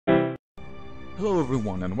Hello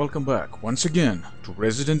everyone and welcome back once again to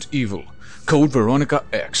Resident Evil, Code Veronica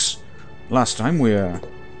X. Last time we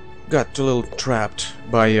got a little trapped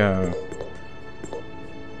by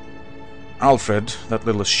Alfred, that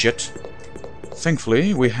little shit.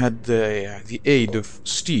 Thankfully we had the aid of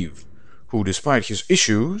Steve, who despite his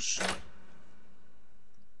issues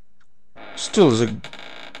still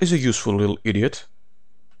is a useful little idiot.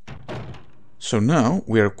 So now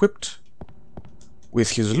we are equipped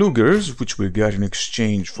with his Lugers, which we got in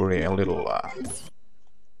exchange for a little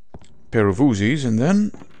pair of Uzis, and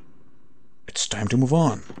then it's time to move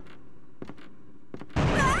on.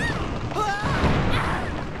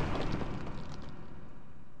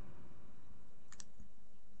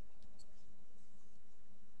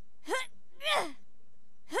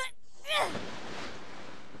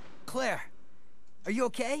 Claire, are you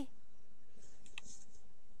okay?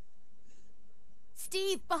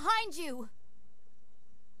 Steve, behind you!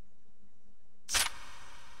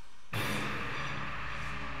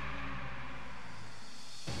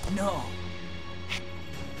 No.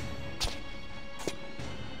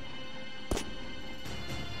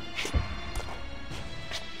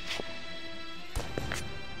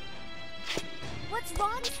 What's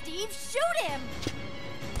wrong, Steve? Shoot him!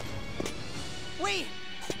 Wait!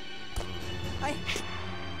 I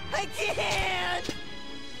can't!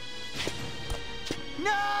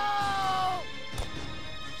 No!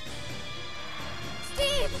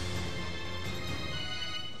 Steve!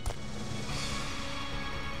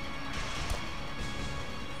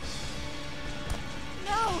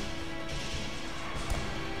 No!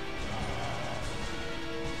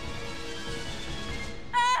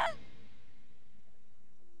 Ah!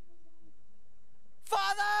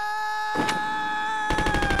 Father!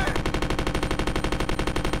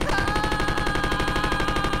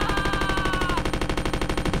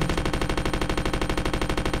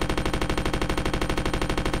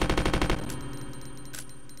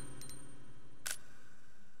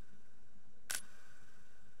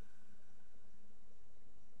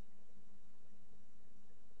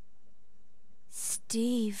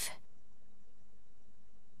 Steve.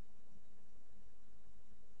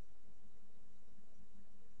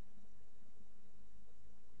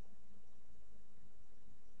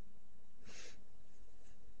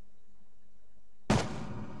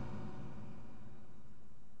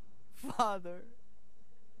 Father!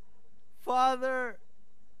 Father!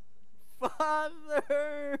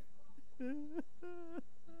 Father!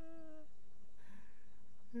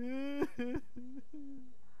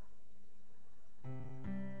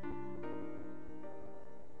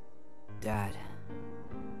 Dad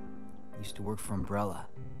used to work for Umbrella.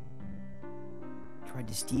 Tried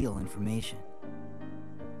to steal information,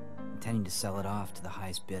 intending to sell it off to the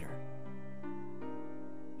highest bidder.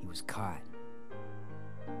 He was caught.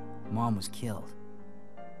 Mom was killed,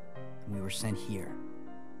 and we were sent here.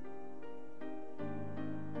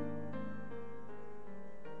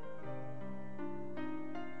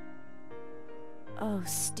 Oh,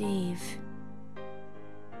 Steve.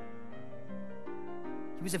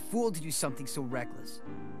 He was a fool to do something so reckless.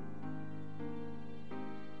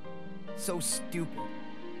 So stupid.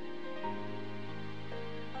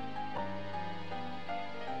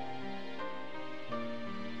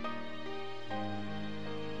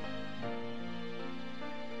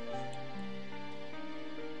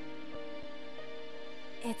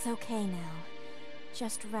 It's okay now.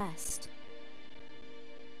 Just rest.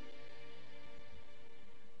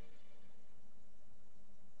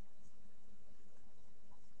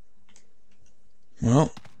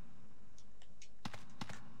 Well,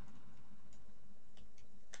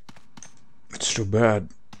 it's too bad.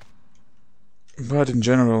 But in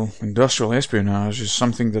general, industrial espionage is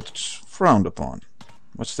something that's frowned upon.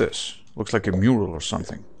 What's this? Looks like a mural or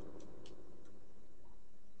something.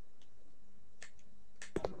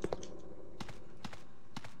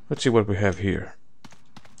 Let's see what we have here.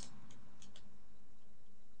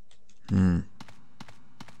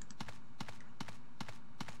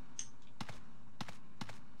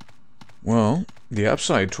 Well, the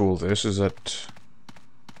upside to all this is that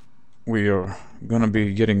we are gonna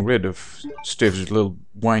be getting rid of Steve's little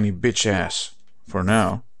whiny bitch ass for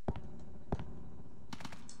now.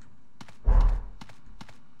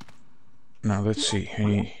 Now let's see,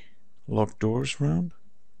 any locked doors around?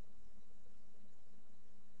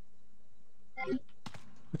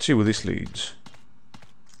 Let's see where this leads.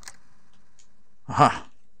 Aha!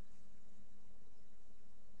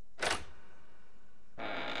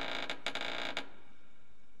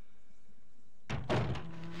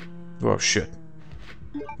 Oh shit.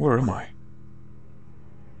 Where am I?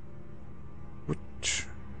 Which...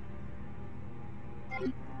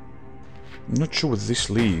 I'm not sure what this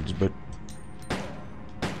leads, but...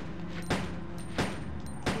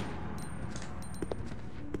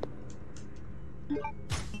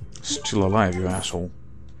 Still alive, you asshole.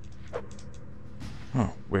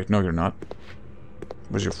 Oh, wait, no you're not.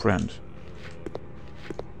 Where's your friend?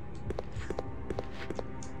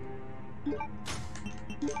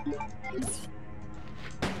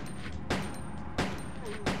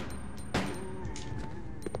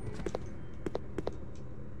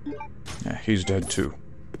 Yeah, he's dead too.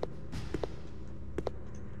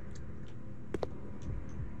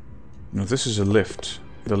 No, this is a lift.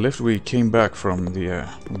 The lift we came back from the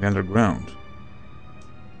underground.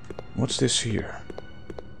 What's this here?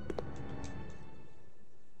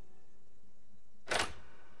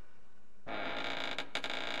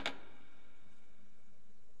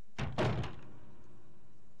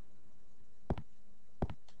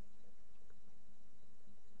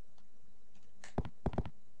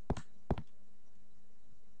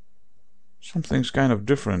 Something's kind of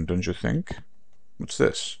different, don't you think? What's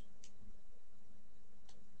this?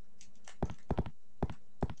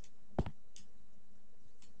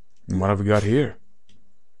 And what have we got here?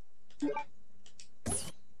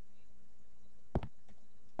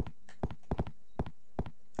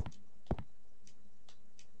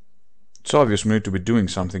 It's obvious we need to be doing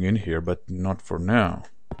something in here, but not for now.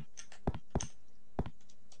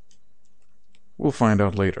 We'll find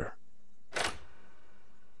out later.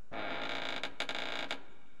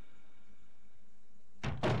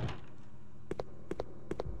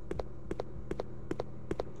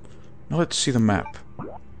 Now let's see the map.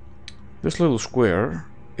 This little square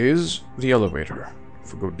is the elevator.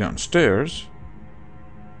 If we go downstairs,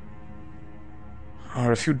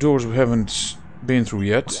 are a few doors we haven't been through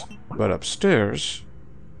yet, but upstairs...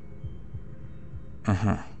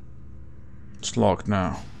 It's locked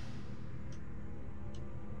now.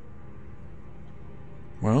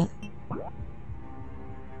 Well,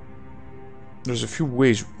 there's a few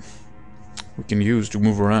ways we can use to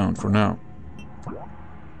move around for now.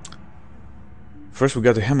 First we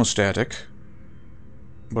got the hemostatic,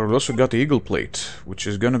 but we also got the eagle plate, which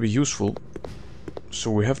is gonna be useful.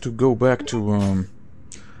 So we have to go back to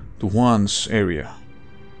Juan's area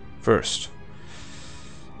first.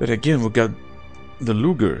 Then again we got the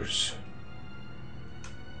Lugers,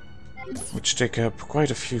 which take up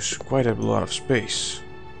quite a lot of space.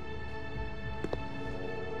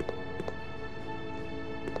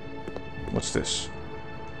 What's this?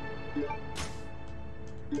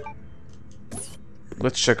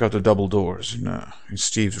 Let's check out the double doors in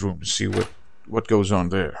Steve's room to see what goes on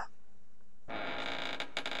there.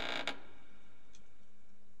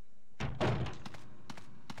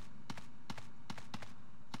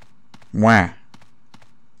 Wah.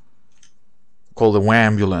 Call the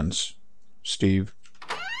ambulance, Steve.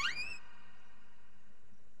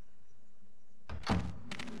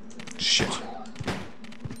 Shit.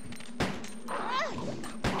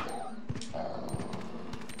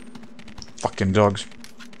 Fucking dogs.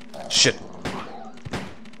 Shit.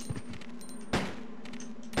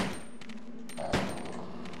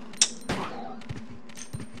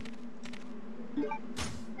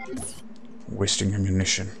 Wasting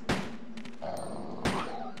ammunition.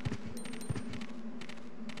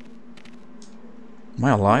 Am I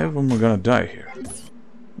alive or am I gonna die here?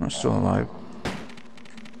 I'm still alive.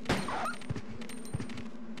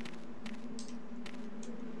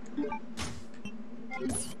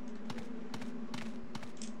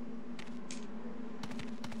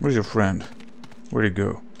 Where's your friend? Where'd he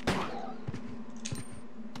go?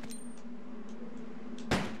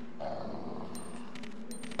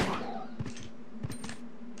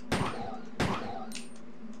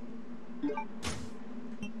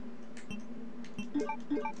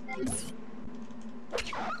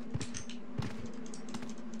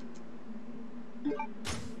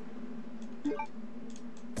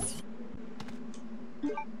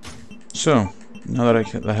 So, now that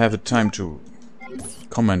I have the time to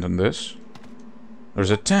comment on this,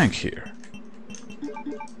 there's a tank here.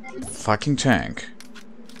 Fucking tank.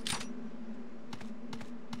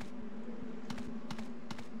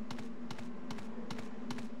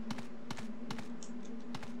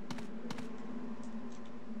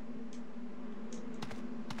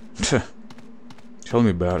 Tell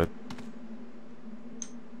me about it.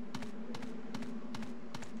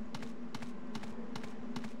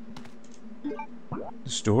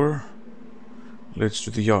 This door leads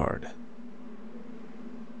to the yard.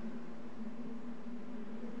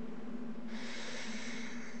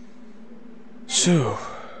 So,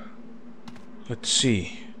 let's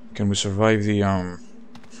see. Can we survive the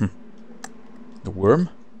the worm?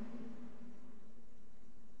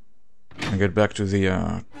 and get back to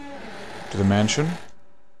the mansion.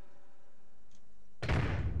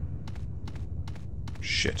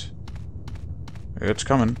 Shit. It's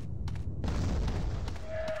coming.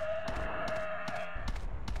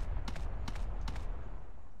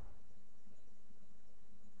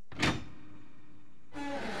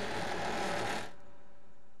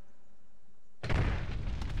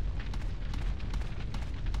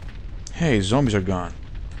 Hey, zombies are gone.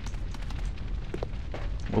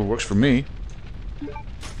 Well, works for me.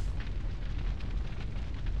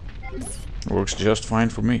 Works just fine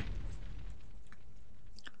for me.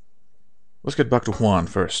 Let's get back to Juan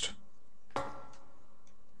first.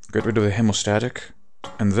 Get rid of the hemostatic.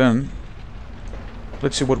 And then...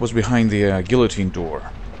 let's see what was behind the guillotine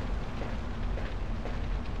door.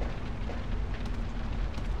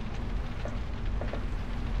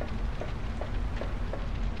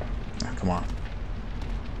 Ah, come on.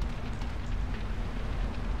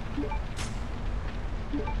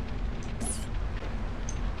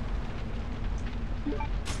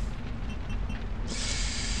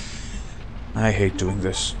 I hate doing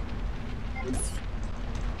this.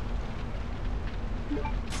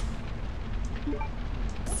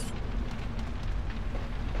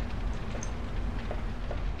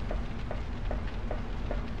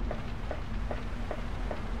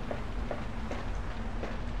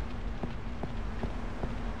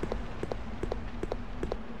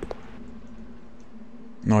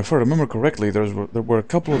 Now, if I remember correctly, there were a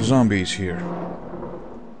couple of zombies here.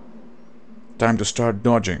 Time to start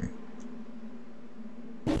dodging.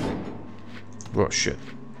 Oh, shit.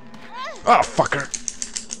 Ah, oh, fucker!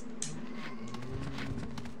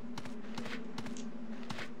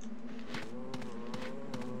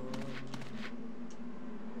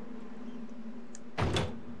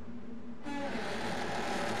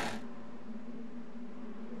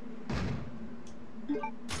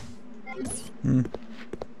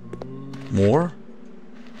 More?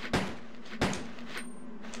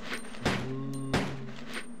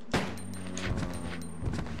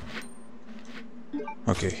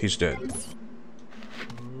 Okay, he's dead.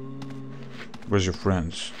 Where's your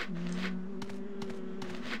friends?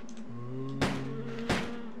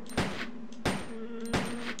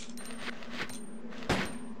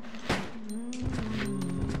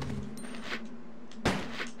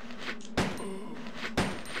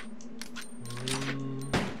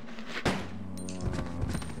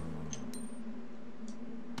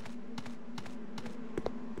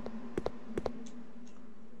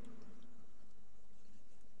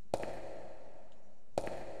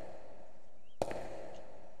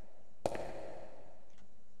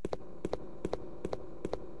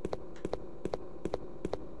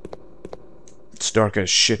 It's dark as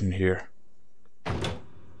shit in here.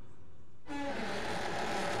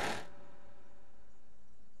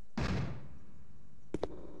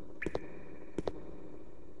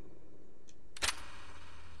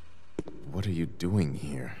 What are you doing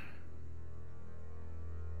here?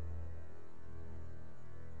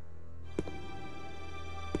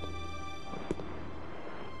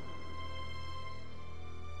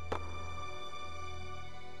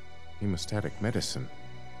 Hemostatic medicine.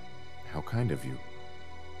 How kind of you.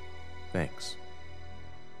 Thanks.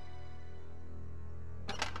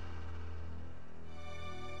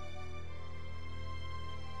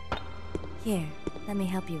 Here, let me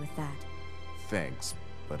help you with that. Thanks,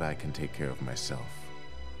 but I can take care of myself.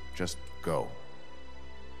 Just go.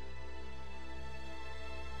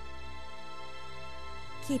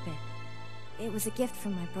 Keep it. It was a gift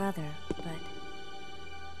from my brother, but...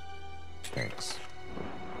 Thanks.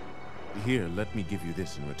 Here, let me give you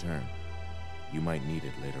this in return. You might need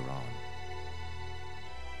it later on.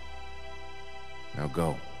 Now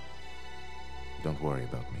go. Don't worry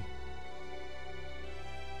about me.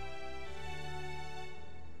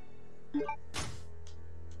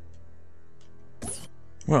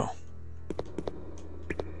 Well.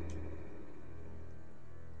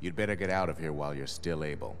 You'd better get out of here while you're still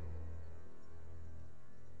able.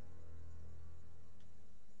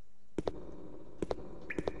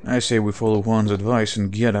 I say we follow Juan's advice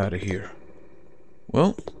and get out of here.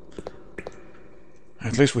 Well,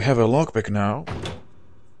 at least we have a lockpick now.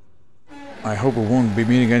 I hope we won't be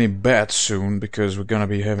meeting any bats soon, because we're gonna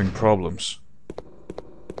be having problems.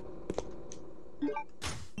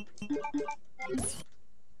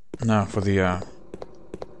 Now for the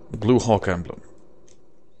blue hawk emblem.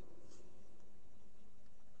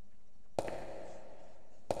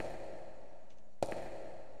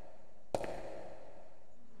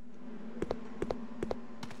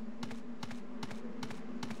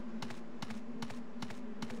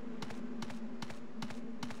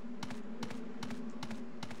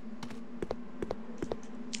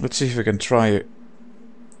 Let's see if we can try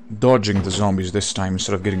dodging the zombies this time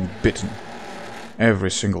instead of getting bitten every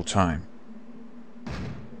single time.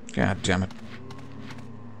 God damn it.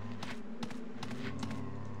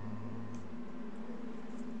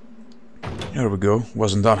 There we go.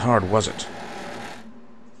 Wasn't that hard, was it?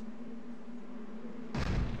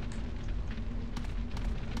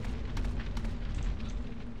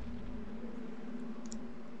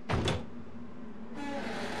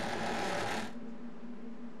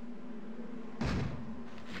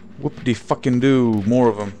 Whoop-de-fucking-do. More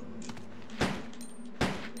of them.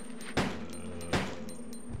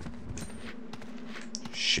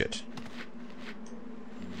 Shit.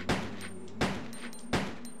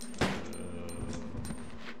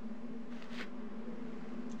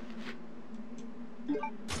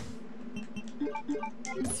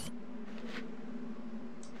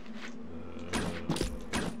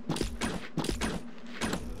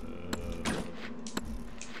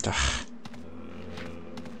 Ugh.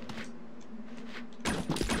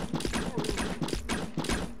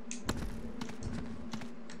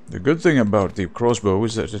 The good thing about the crossbow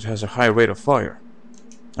is that it has a high rate of fire.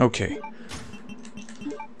 Okay.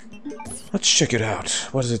 Let's check it out.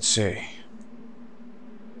 What does it say?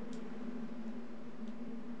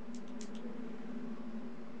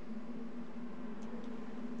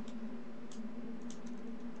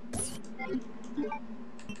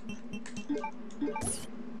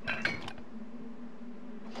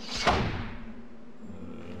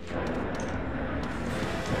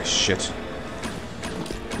 Shit.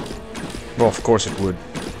 Well, of course it would.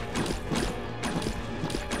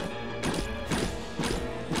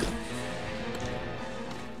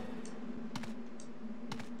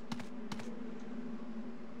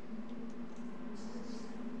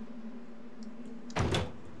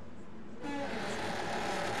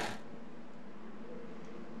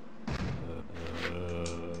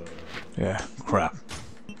 Yeah, crap.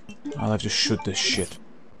 I'll have to shoot this shit.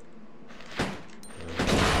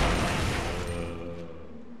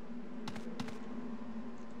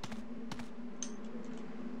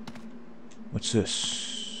 What's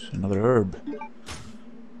this? Another herb.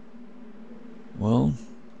 Well,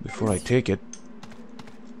 before I take it,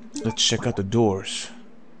 let's check out the doors.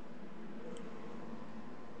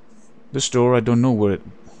 This door, I don't know where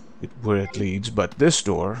it leads, but this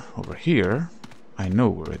door over here, I know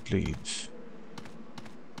where it leads.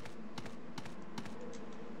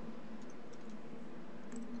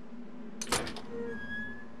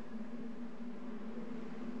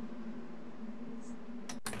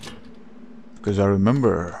 Because I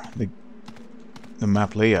remember the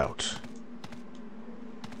map layout.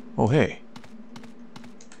 Oh, hey.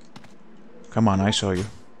 Come on, I saw you.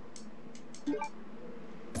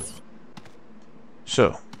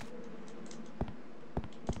 So.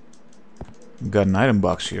 Got an item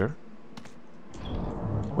box here.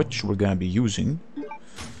 Which we're gonna be using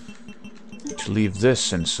to leave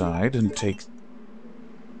this inside and take...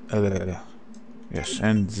 yes,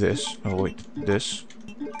 and this. Oh, wait, this.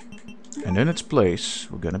 And in its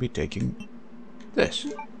place, we're gonna be taking this.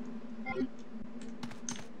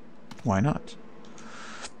 Why not?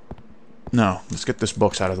 Now, let's get this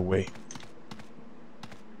box out of the way.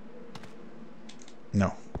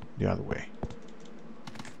 No, the other way.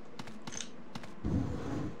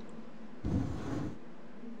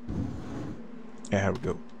 There we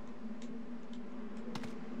go.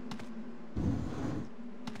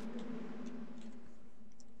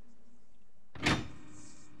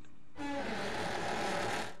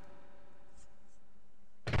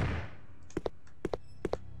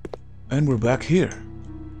 And we're back here,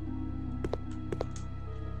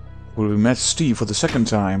 where we met Steve for the second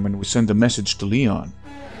time when we sent a message to Leon.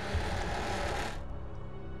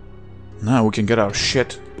 Now we can get our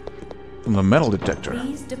shit from the metal detector.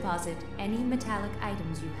 Please deposit any metallic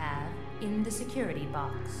items you have in the security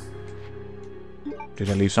box. Did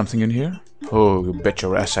I leave something in here? Oh, you bet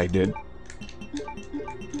your ass I did.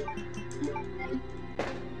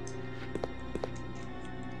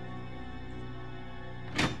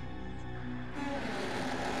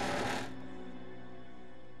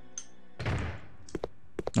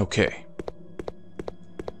 Okay.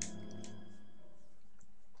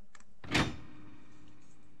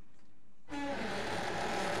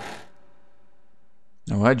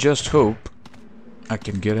 Now I just hope I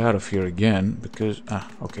can get out of here again because...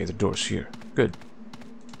 okay, the door's here. Good.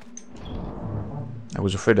 I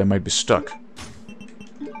was afraid I might be stuck.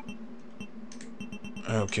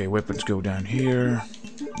 Okay, weapons go down here.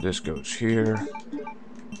 This goes here.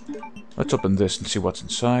 Let's open this and see what's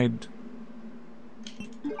inside.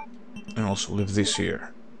 And also leave this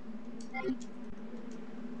here.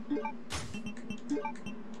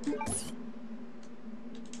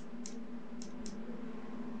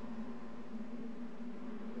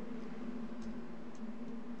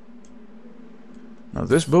 Now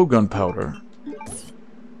this bowgun powder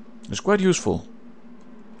is quite useful.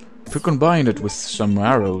 If we combine it with some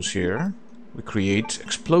arrows here, we create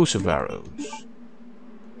explosive arrows,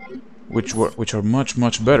 which are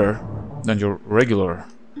much better than your regular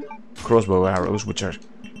crossbow arrows, which are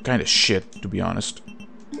kind of shit, to be honest.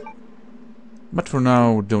 But for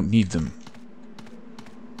now, we don't need them.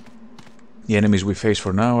 The enemies we face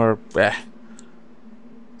for now are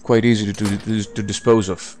quite easy to dispose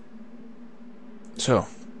of. So,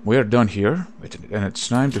 we are done here, and it's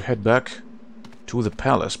time to head back to the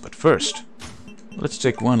palace. But first, let's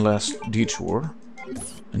take one last detour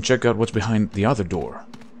and check out what's behind the other door.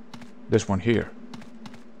 This one here.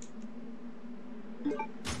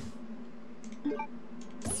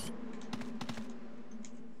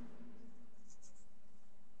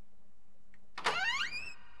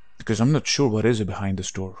 Because I'm not sure what is behind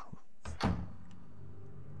this door.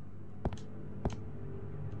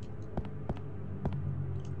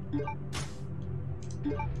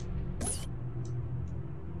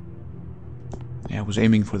 Yeah, I was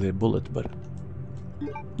aiming for the bullet, but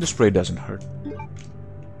the spray doesn't hurt.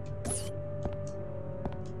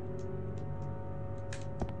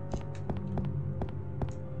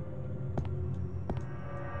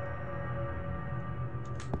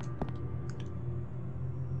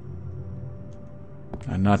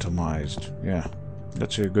 Anatomized. Yeah,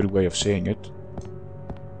 that's a good way of saying it.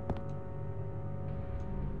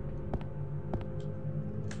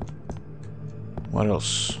 What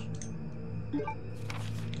else?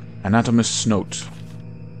 Anatomist's note.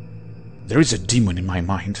 There is a demon in my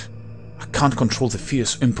mind. I can't control the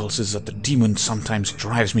fierce impulses that the demon sometimes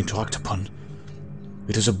drives me to act upon.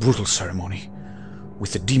 It is a brutal ceremony.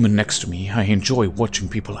 With the demon next to me, I enjoy watching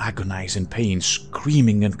people agonize in pain,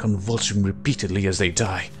 screaming and convulsing repeatedly as they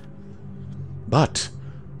die. But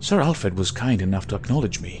Sir Alfred was kind enough to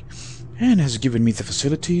acknowledge me, and has given me the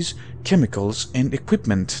facilities, chemicals, and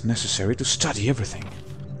equipment necessary to study everything.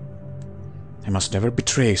 I must never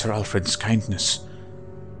betray Sir Alfred's kindness.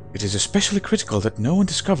 It is especially critical that no one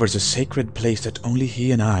discovers a sacred place that only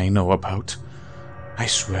he and I know about. I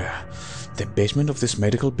swear, the basement of this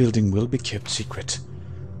medical building will be kept secret.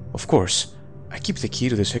 Of course, I keep the key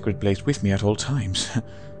to the sacred place with me at all times.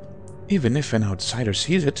 Even if an outsider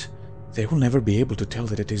sees it, they will never be able to tell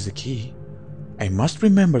that it is the key. I must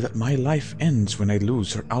remember that my life ends when I lose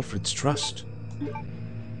Sir Alfred's trust.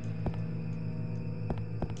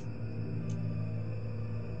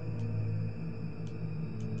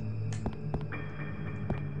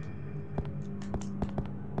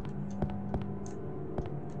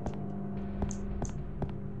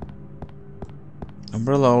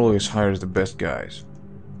 Umbrella always hires the best guys.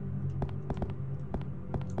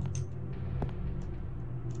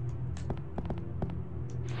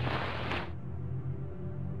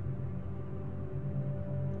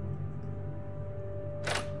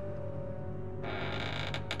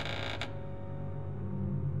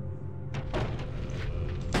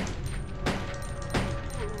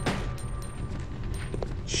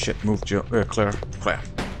 Shit, move, Claire. Claire.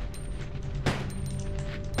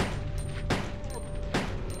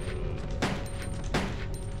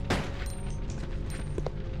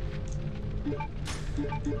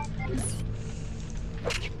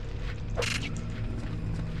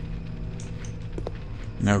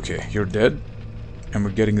 Okay, you're dead, and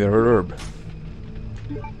we're getting the herb.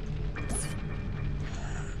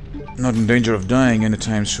 Not in danger of dying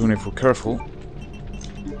anytime soon if we're careful.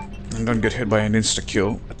 And don't get hit by an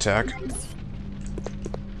insta-kill attack.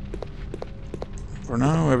 For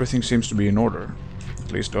now, everything seems to be in order.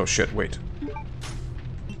 At least, oh shit, wait.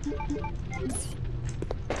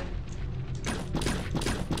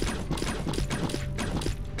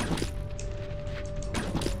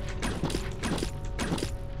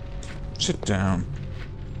 Sit down.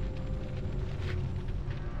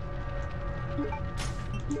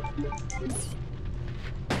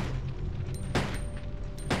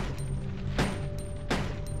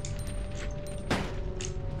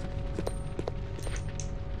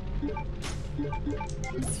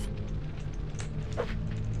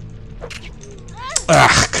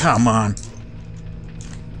 Ah, come on.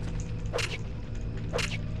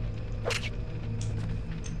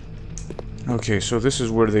 Okay, so this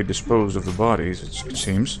is where they dispose of the bodies, it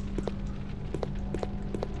seems.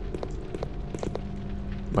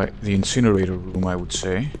 By the incinerator room, I would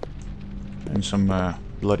say. And some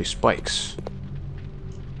bloody spikes.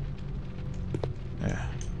 Yeah.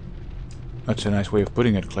 That's a nice way of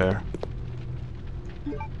putting it, Claire.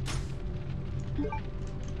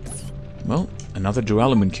 Well, another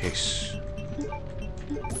duralumin case.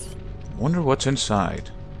 Wonder what's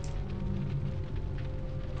inside.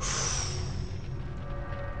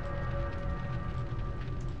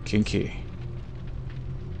 Kinky.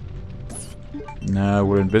 Now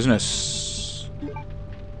we're in business.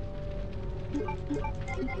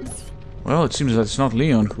 Well, it seems that it's not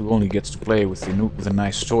Leon who only gets to play with the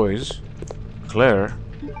nice toys. Claire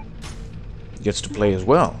gets to play as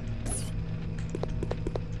well.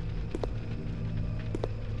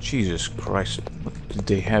 Jesus Christ, what did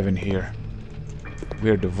they have in here?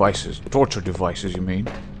 Weird devices. Torture devices, you mean?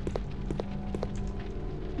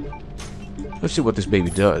 Let's see what this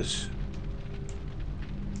baby does.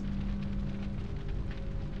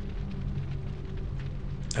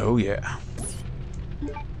 Oh yeah.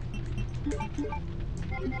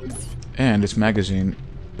 And its magazine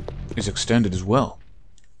is extended as well.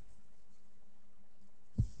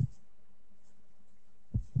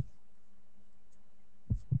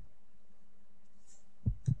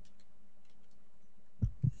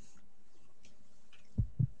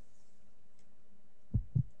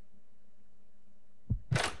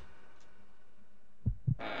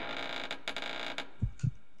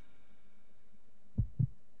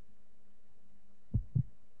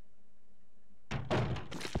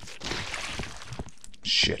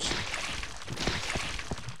 Shit.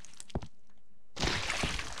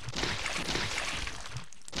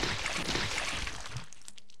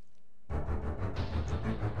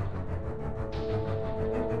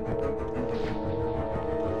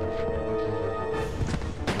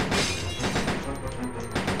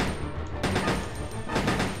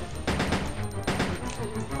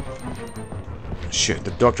 Shit,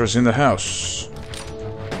 the doctor's in the house.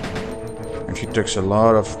 And he takes a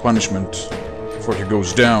lot of punishment before he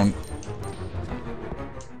goes down.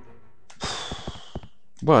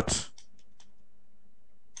 But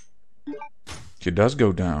he does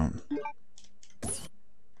go down.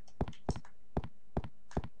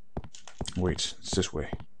 Wait, it's this way.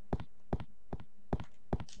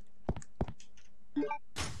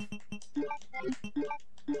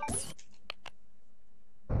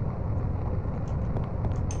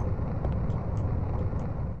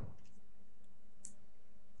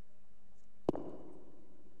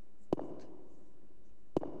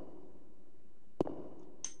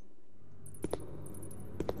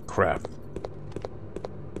 Crap.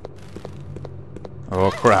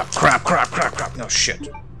 Oh crap, crap, crap, crap, crap. No shit.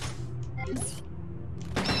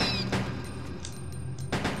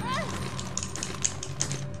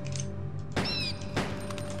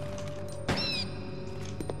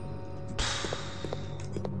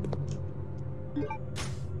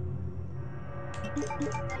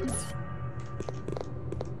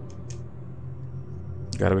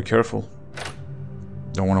 Gotta be careful.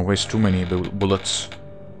 Don't want to waste too many bullets.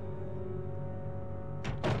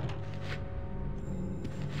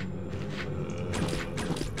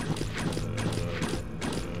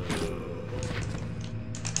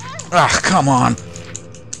 Ah, come on!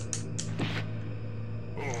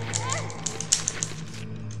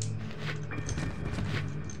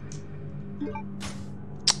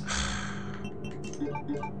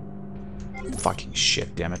 Fucking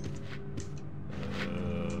shit, damn it.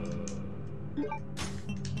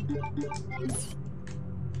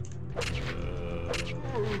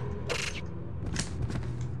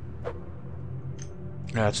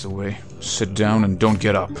 That's the way. Sit down and don't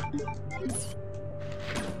get up.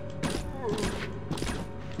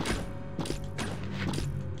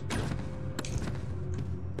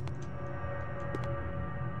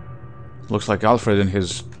 Looks like Alfred and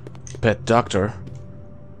his pet doctor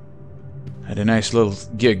had a nice little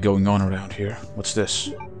gig going on around here. What's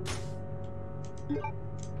this?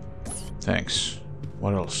 Thanks.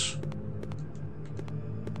 What else?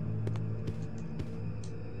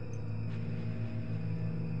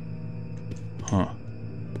 Huh.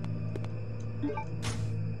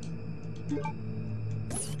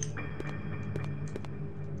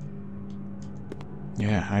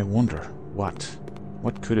 Yeah, I wonder. What?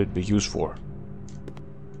 What could it be used for?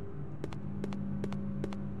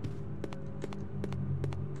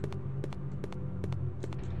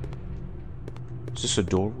 Is this a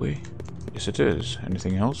doorway? Yes, it is.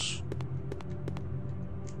 Anything else?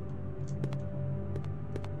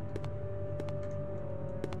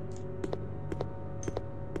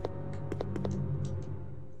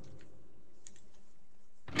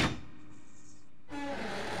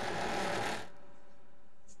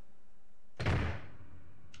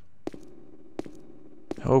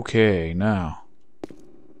 Okay, now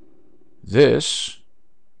this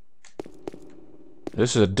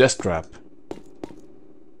is a death trap.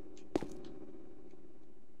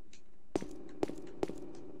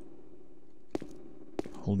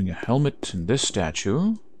 Holding a helmet, and this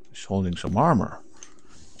statue is holding some armor.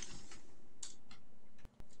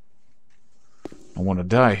 I want to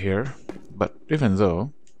die here, but even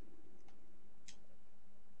though...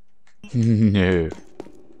 No.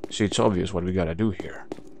 See, it's obvious what we gotta do here.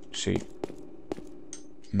 See?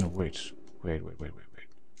 No, wait. Wait.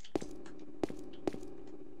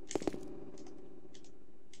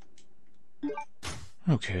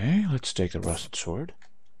 Okay, let's take the rusted sword.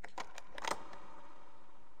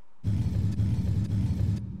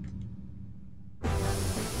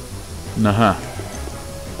 Nah.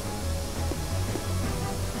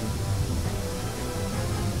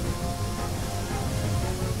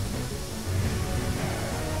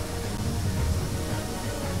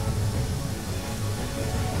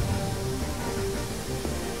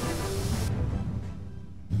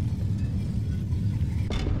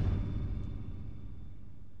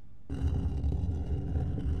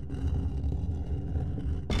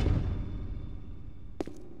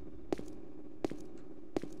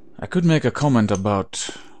 I could make a comment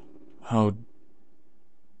about how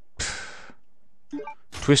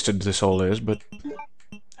twisted this all is, but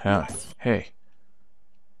hey,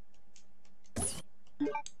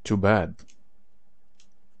 too bad.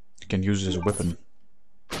 You can use it as a weapon.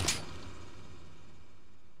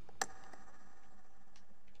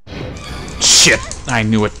 Shit! I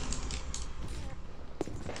knew it.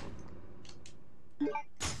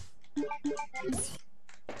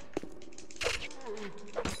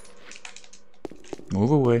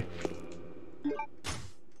 Move away.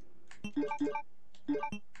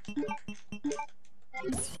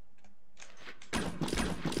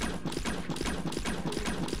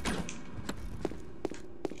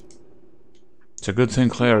 It's a good thing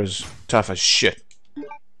Claire is tough as shit.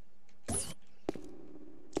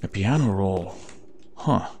 A piano roll.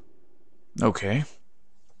 Huh. Okay.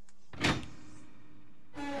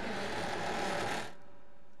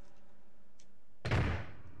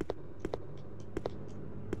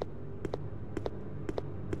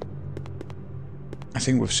 I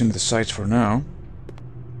think we've seen the sights for now.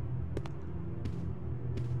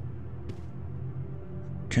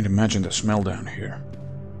 Can't imagine the smell down here.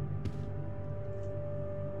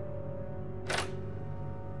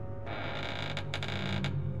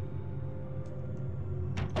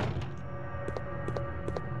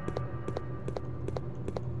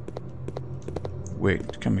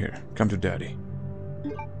 Wait, come here. Come to Daddy.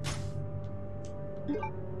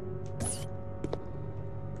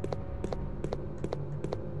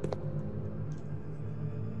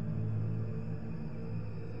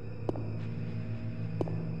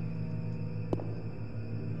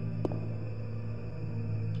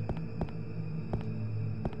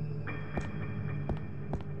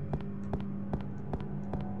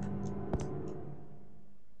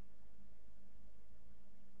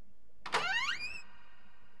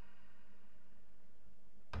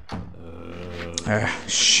 Ah,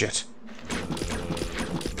 shit.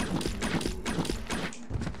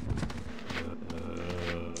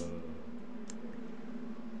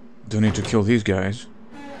 Don't need to kill these guys.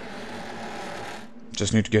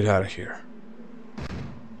 Just need to get out of here.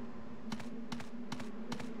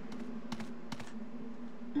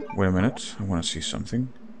 Wait a minute, I want to see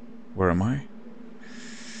something. Where am I?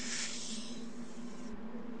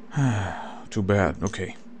 Too bad,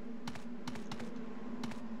 okay.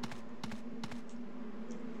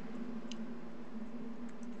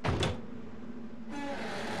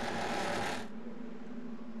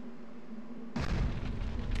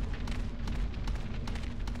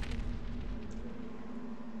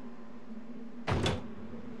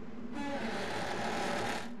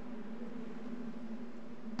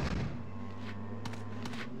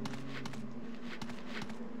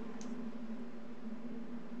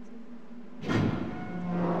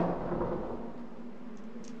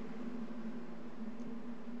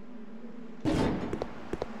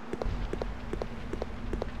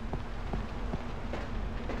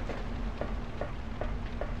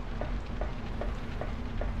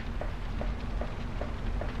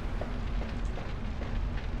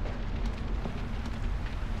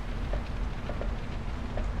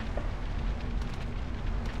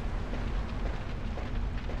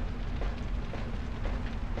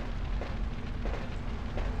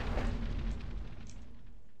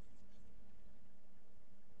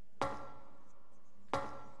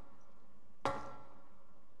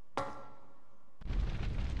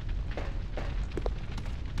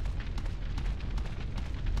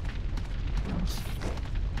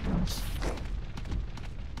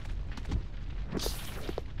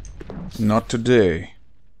 Not today.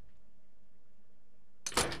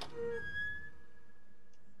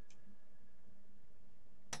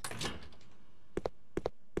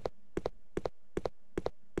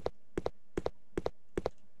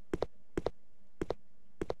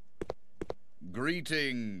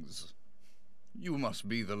 Greetings. You must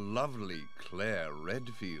be the lovely Claire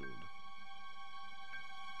Redfield.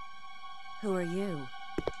 Who are you?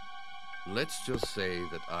 Let's just say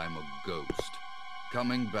that I'm a ghost,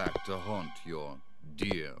 coming back to haunt your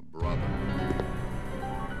dear brother.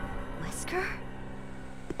 Wesker?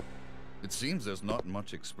 It seems there's not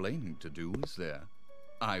much explaining to do, is there?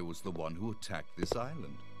 I was the one who attacked this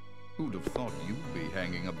island. Who'd have thought you'd be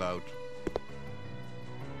hanging about?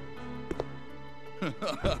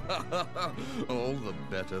 All the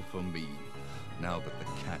better for me. Now that the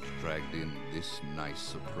cat dragged in this nice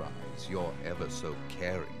surprise, your ever so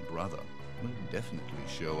caring brother will definitely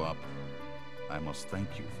show up. I must thank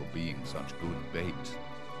you for being such good bait.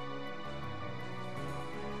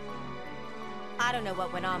 I don't know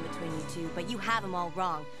what went on between you two, but you have him all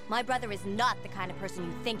wrong. My brother is not the kind of person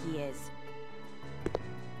you think he is.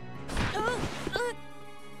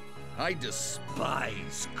 I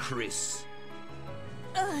despise Chris.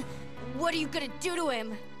 What are you gonna do to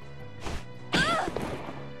him?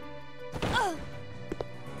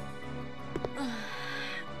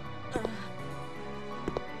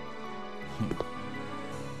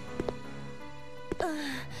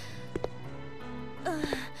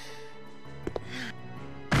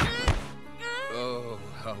 Oh,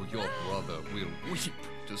 how your brother will weep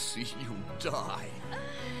to see you die.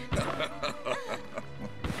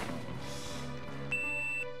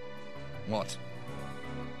 What?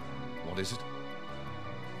 What is it?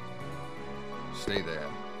 Stay there.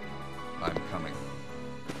 I'm coming.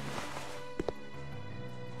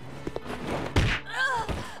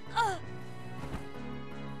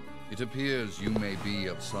 It appears you may be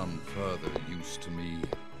of some further use to me.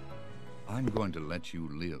 I'm going to let you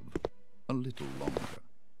live a little longer.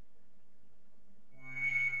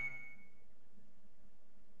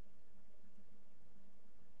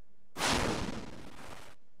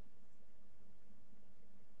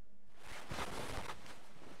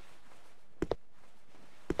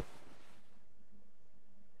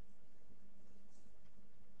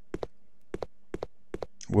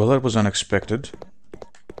 Well, that was unexpected.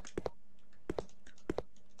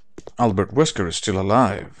 Albert Wesker is still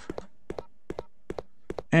alive.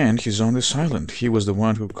 And he's on this island. He was the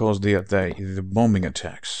one who caused the bombing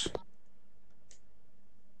attacks.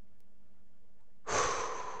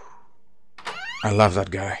 I love that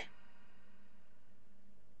guy.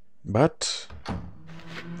 But...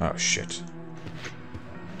 oh, shit.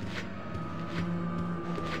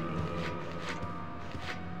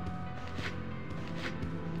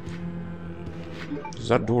 Is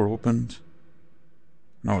that door opened?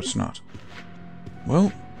 No, it's not.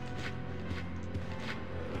 Well...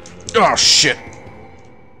 oh, shit!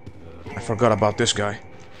 I forgot about this guy.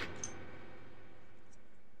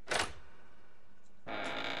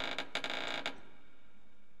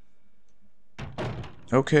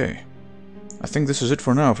 Okay. I think this is it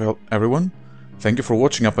for now, everyone. Thank you for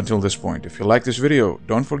watching up until this point. If you like this video,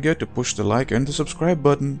 don't forget to push the like and the subscribe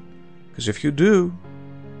button. Because if you do,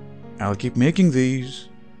 I'll keep making these.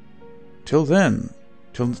 Till then,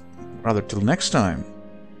 till next time,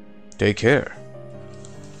 take care.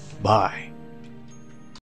 Bye.